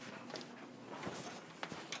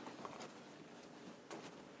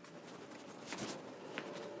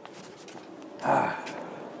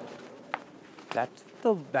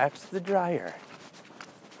That's the dryer,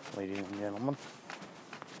 ladies and gentlemen.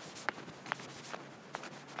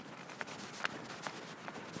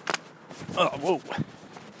 Oh, whoa.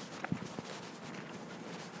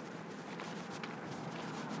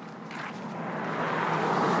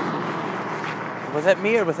 Was that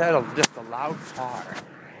me or was that just a loud car?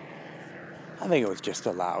 I think it was just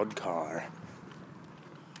a loud car.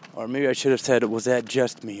 Or maybe I should have said, was that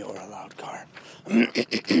just me or a loud car?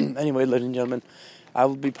 Anyway, ladies and gentlemen, I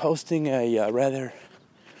will be posting a rather,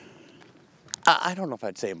 I don't know if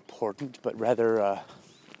I'd say important, but rather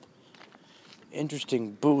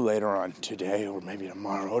interesting boo later on today or maybe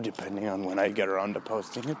tomorrow, depending on when I get around to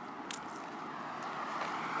posting it.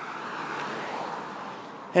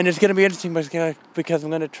 And it's going to be interesting because I'm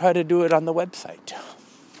going to try to do it on the website.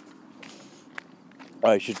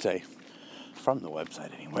 I should say, from the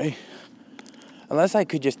website anyway. Unless I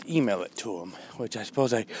could just email it to them, which I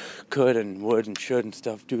suppose I could and would and should and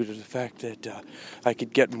stuff due to the fact that I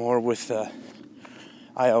could get more with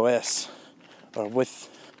iOS or with,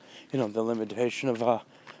 the limitation of,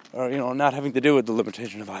 not having to do with the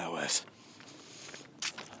limitation of iOS.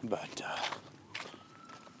 But,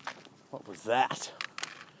 what was that?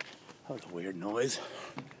 That was a weird noise.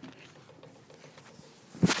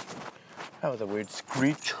 That was a weird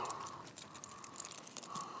screech.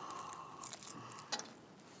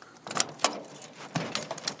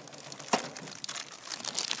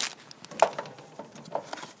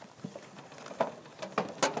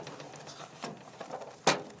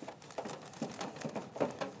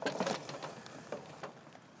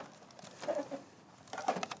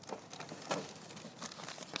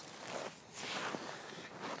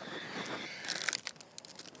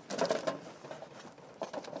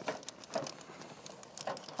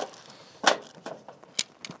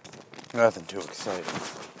 Nothing too exciting,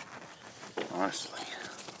 honestly.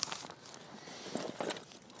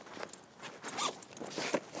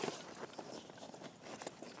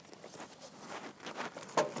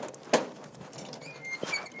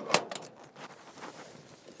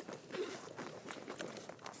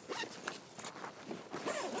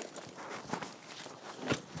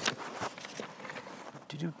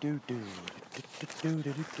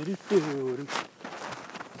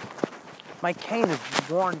 My cane is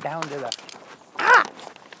worn down to the...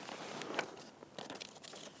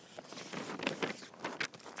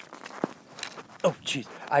 Oh, jeez.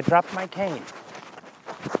 I dropped my cane.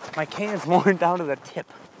 My cane is worn down to the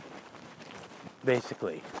tip.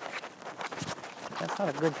 Basically. That's not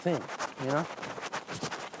a good thing,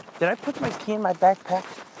 Did I put my key in my backpack?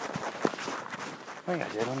 I think I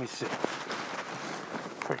did. Let me see.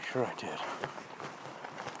 Pretty sure I did.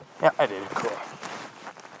 Yeah, I did. Cool.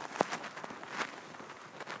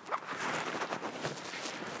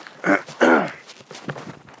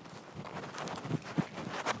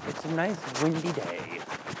 It's a nice windy day.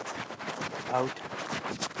 Out.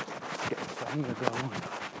 Get the sun to go.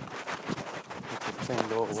 Let the thing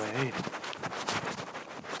go away.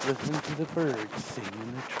 Listen to the birds sing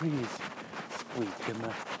and the trees squeak and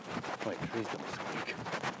the... Wait, trees don't squeak.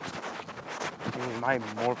 Maybe in my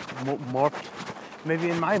maybe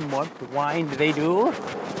in my morphed wind they do.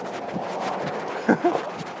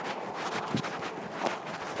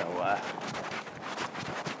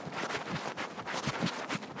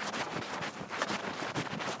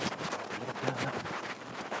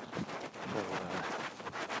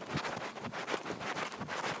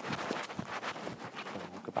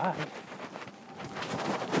 Goodbye.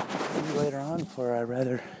 See you later on for a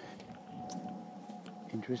rather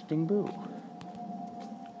interesting boo.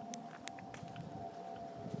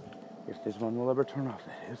 If this one will ever turn off,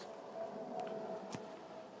 that is.